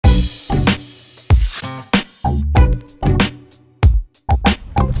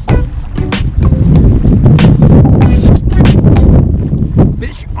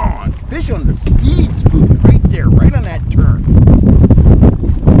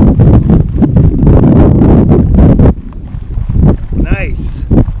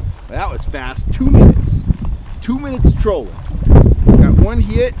fast. 2 minutes. 2 minutes trolling. Got one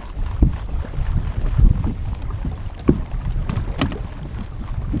hit.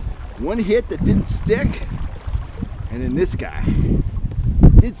 One hit that didn't stick. And then this guy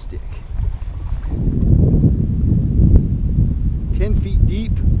did stick. 10 feet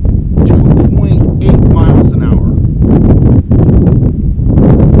deep, 2.8 miles an hour.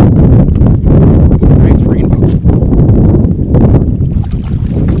 Nice rainbow.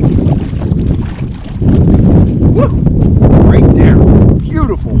 Woo! Right there.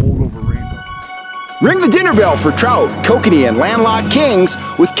 Beautiful holdover rainbow. Ring the dinner bell for trout, kokanee, and landlocked kings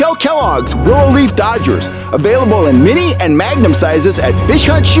with Kellogg's Willow Leaf Dodgers. Available in mini and magnum sizes at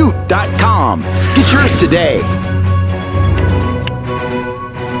fishhuntshoot.com. Get yours today.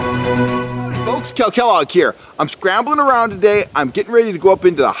 Kellogg here. I'm scrambling around today. I'm getting ready to go up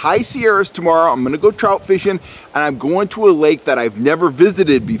into the high Sierras tomorrow. I'm going to go trout fishing, and I'm going to a lake that I've never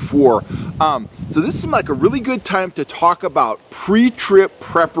visited before. So this seemed like a really good time to talk about pre-trip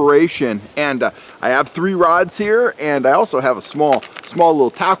preparation. And I have 3 rods here, and I also have a small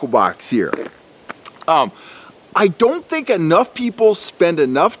little tackle box here. I don't think enough people spend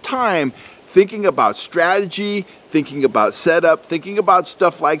enough time thinking about strategy, thinking about setup, thinking about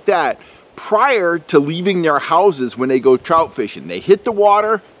stuff like that prior to leaving their houses when they go trout fishing. They hit the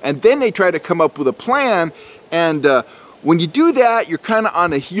water and then they try to come up with a plan, and when you do that, you're kind of on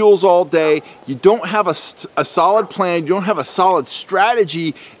the heels all day. You don't have a solid plan, you don't have a solid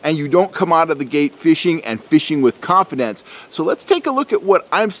strategy, and you don't come out of the gate fishing and fishing with confidence. So let's take a look at what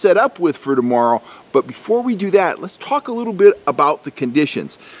I'm set up with for tomorrow. But before we do that, let's talk a little bit about the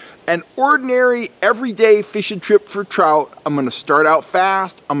conditions. An ordinary, everyday fishing trip for trout, I'm going to start out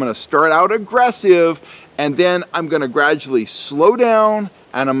fast, I'm going to start out aggressive, and then I'm going to gradually slow down,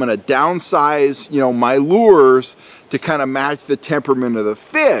 and I'm going to downsize, my lures to kind of match the temperament of the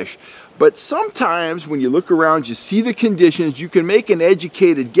fish. But sometimes when you look around, you see the conditions, you can make an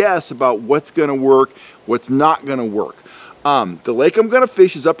educated guess about what's going to work, what's not going to work. The lake I'm going to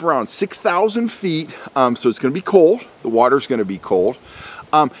fish is up around 6,000 feet, so it's going to be cold. The water's going to be cold.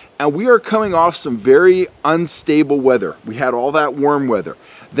 And we are coming off some very unstable weather. We had all that warm weather.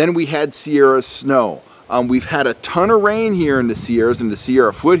 Then we had Sierra snow. We've had a ton of rain here in the Sierras and the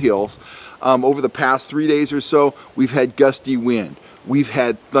Sierra foothills. Over the past 3 days or so, we've had gusty wind. We've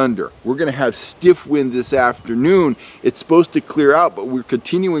had thunder. We're going to have stiff wind this afternoon. It's supposed to clear out, but we're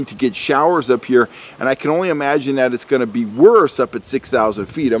continuing to get showers up here, and I can only imagine that it's going to be worse up at 6,000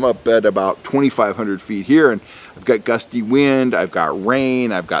 feet. I'm up at about 2,500 feet here, and I've got gusty wind, I've got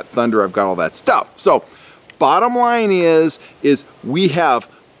rain, I've got thunder, I've got all that stuff. So bottom line is we have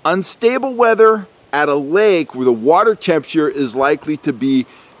unstable weather at a lake where the water temperature is likely to be,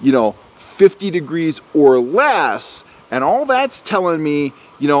 50 degrees or less. And all that's telling me,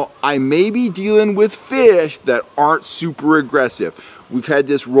 I may be dealing with fish that aren't super aggressive. We've had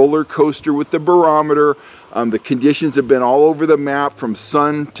this roller coaster with the barometer. The conditions have been all over the map, from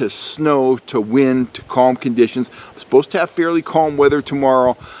sun to snow to wind to calm conditions. I'm supposed to have fairly calm weather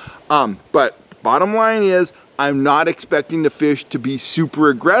tomorrow. But bottom line is, I'm not expecting the fish to be super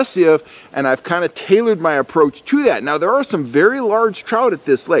aggressive, and I've kind of tailored my approach to that. Now, there are some very large trout at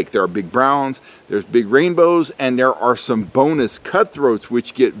this lake. There are big browns, there's big rainbows, and there are some bonus cutthroats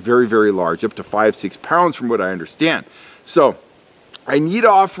which get very, very large, up to 5-6 pounds from what I understand. So I need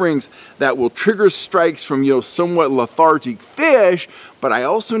offerings that will trigger strikes from, somewhat lethargic fish, but I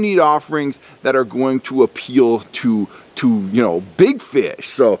also need offerings that are going to appeal to big fish.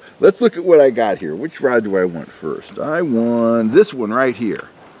 So let's look at what I got here. Which rod do I want first? I want this one right here.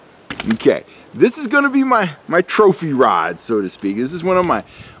 Okay, this is going to be my trophy rod, so to speak. This is one of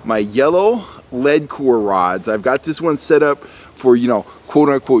my yellow lead core rods. I've got this one set up for, quote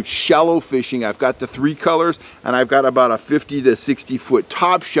unquote shallow fishing. I've got the 3 colors, and I've got about a 50 to 60 foot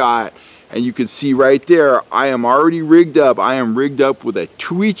top shot. And you can see right there, I am already rigged up. I am rigged up with a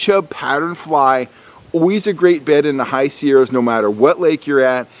Tui Chub pattern fly. Always a great bed in the high Sierras, no matter what lake you're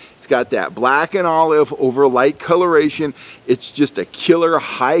at. It's got that black and olive over light coloration. It's just a killer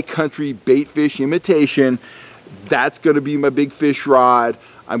high country bait fish imitation. That's going to be my big fish rod.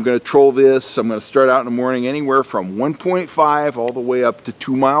 I'm going to troll this. I'm going to start out in the morning anywhere from 1.5 all the way up to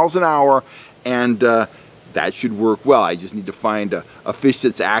 2 miles an hour, and that should work well. I just need to find a fish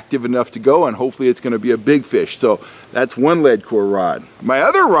that's active enough to go, and hopefully it's going to be a big fish. So that's one lead core rod. My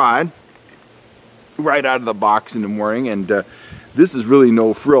other rod, right out of the box in the morning, and this is really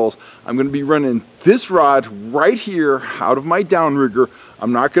no frills. I'm going to be running this rod right here out of my downrigger.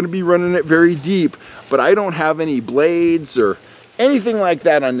 I'm not going to be running it very deep, but I don't have any blades or anything like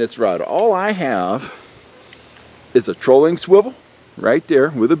that on this rod. All I have is a trolling swivel, right there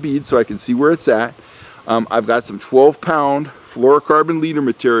with a bead so I can see where it's at. I've got some 12-pound fluorocarbon leader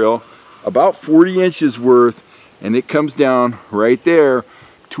material, about 40 inches worth, and it comes down right there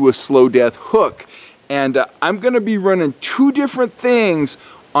to a slow death hook. And I'm going to be running two different things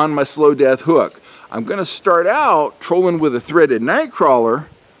on my slow death hook. I'm going to start out trolling with a threaded night crawler,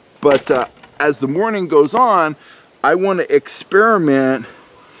 but as the morning goes on, I want to experiment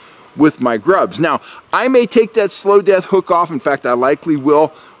with my grubs. Now, I may take that slow death hook off. In fact, I likely will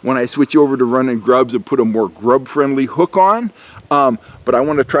when I switch over to running grubs and put a more grub friendly hook on. But I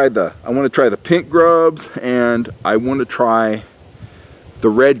want to try the pink grubs, and I want to try the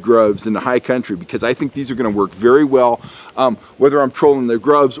red grubs in the high country, because I think these are going to work very well. Whether I'm trolling the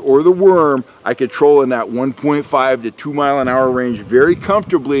grubs or the worm, I could troll in that 1.5 to 2 mile an hour range very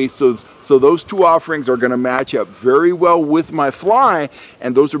comfortably. So those two offerings are going to match up very well with my fly,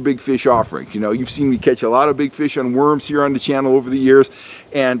 and those are big fish offerings. You know, you've seen me catch a lot of big fish on worms here on the channel over the years,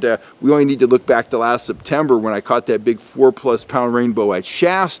 and we only need to look back to last September when I caught that big 4+ pound rainbow at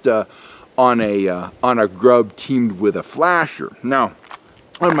Shasta on a grub teamed with a flasher. Now,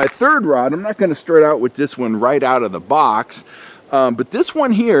 on my third rod, I'm not going to start out with this one right out of the box, but this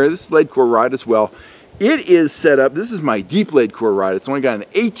one here, this lead core rod as well, it is set up, this is my deep lead core rod, it's only got an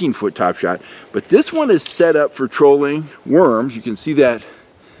 18-foot top shot, but this one is set up for trolling worms. You can see that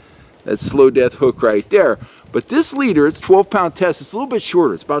slow death hook right there. But this leader, it's 12-pound test, it's a little bit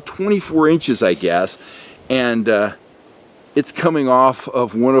shorter, it's about 24 inches, I guess, and it's coming off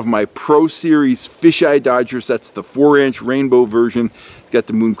of one of my Pro Series fisheye dodgers. That's the 4-inch rainbow version. It's got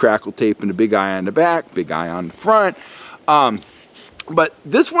the moon crackle tape and a big eye on the back, big eye on the front. But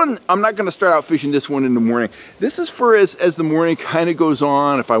this one, I'm not going to start out fishing this one in the morning. This is for as the morning kind of goes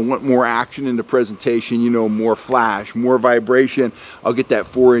on. If I want more action in the presentation, you know, more flash, more vibration, I'll get that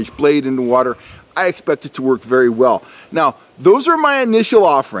 4-inch blade in the water. I expect it to work very well. Now, those are my initial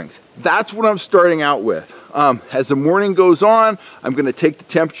offerings. That's what I'm starting out with. As the morning goes on, I'm going to take the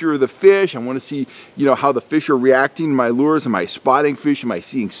temperature of the fish. I want to see, you know, how the fish are reacting to my lures. Am I spotting fish? Am I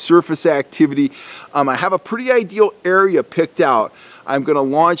seeing surface activity? I have a pretty ideal area picked out. I'm going to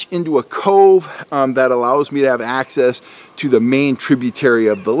launch into a cove that allows me to have access to the main tributary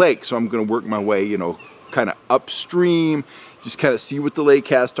of the lake. So I'm going to work my way, you know, kind of upstream, just kind of see what the lake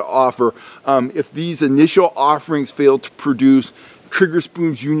has to offer. If these initial offerings fail to produce, Trigger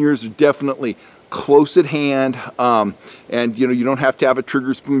Spoon Juniors are definitely close at hand, and you know, you don't have to have a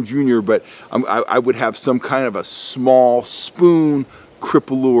Trigger Spoon Junior, but I would have some kind of a small spoon,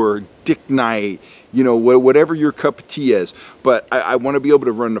 cripple lure, dick night, you know, whatever your cup of tea is. But I want to be able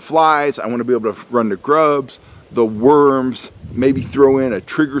to run the flies, I want to be able to run the grubs, the worms, maybe throw in a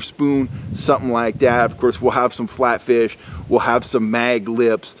trigger spoon, something like that. Of course, we'll have some flatfish, we'll have some mag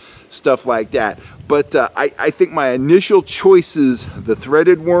lips, stuff like that. But I think my initial choices, the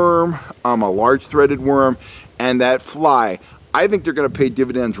threaded worm, a large threaded worm, and that fly, I think they're going to pay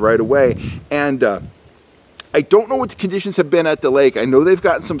dividends right away. And I don't know what the conditions have been at the lake. I know they've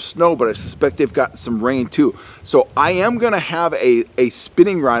gotten some snow, but I suspect they've gotten some rain too. So I am going to have a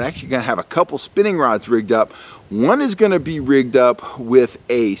spinning rod, actually going to have a couple spinning rods rigged up. One is going to be rigged up with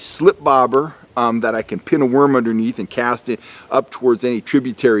a slip bobber that I can pin a worm underneath and cast it up towards any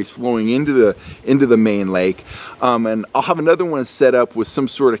tributaries flowing into the main lake. And I'll have another one set up with some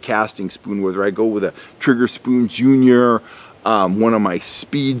sort of casting spoon, whether I go with a Trigger Spoon Junior, one of my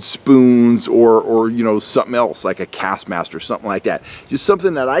speed spoons, or you know, something else like a Castmaster, something like that. Just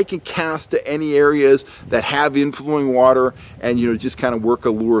something that I can cast to any areas that have inflowing water, and you know, just kind of work a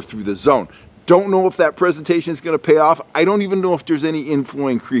lure through the zone. Don't know if that presentation is going to pay off. I don't even know if there's any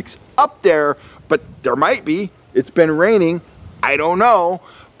inflowing creeks up there, but there might be. It's been raining. I don't know.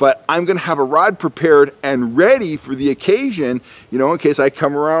 But I'm going to have a rod prepared and ready for the occasion, you know, in case I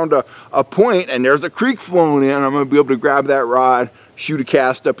come around a point and there's a creek flowing in. I'm going to be able to grab that rod, shoot a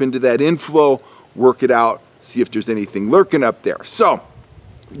cast up into that inflow, work it out, see if there's anything lurking up there. So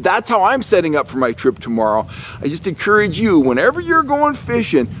that's how I'm setting up for my trip tomorrow. I just encourage you, whenever you're going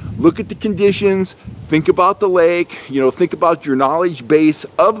fishing, look at the conditions, think about the lake, you know, think about your knowledge base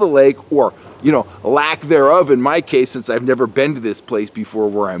of the lake, or you know, lack thereof in my case, since I've never been to this place before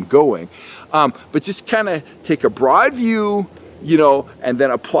where I'm going. But just kind of take a broad view, you know, and then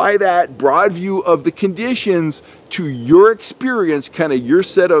apply that broad view of the conditions to your experience, kind of your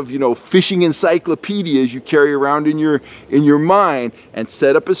set of, you know, fishing encyclopedias you carry around in your mind, and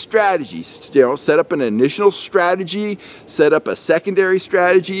set up a strategy. You know, set up an initial strategy, set up a secondary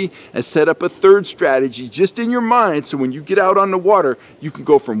strategy, and set up a third strategy just in your mind, so when you get out on the water, you can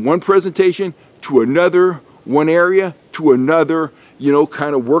go from one presentation to another, one area to another, you know,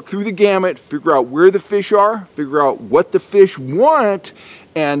 kind of work through the gamut, figure out where the fish are, figure out what the fish want,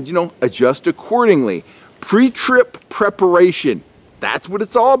 and, you know, adjust accordingly. Pre-trip preparation, that's what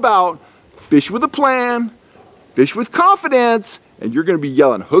it's all about. Fish with a plan, fish with confidence, and you're gonna be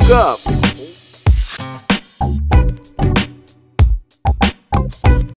yelling, hook up.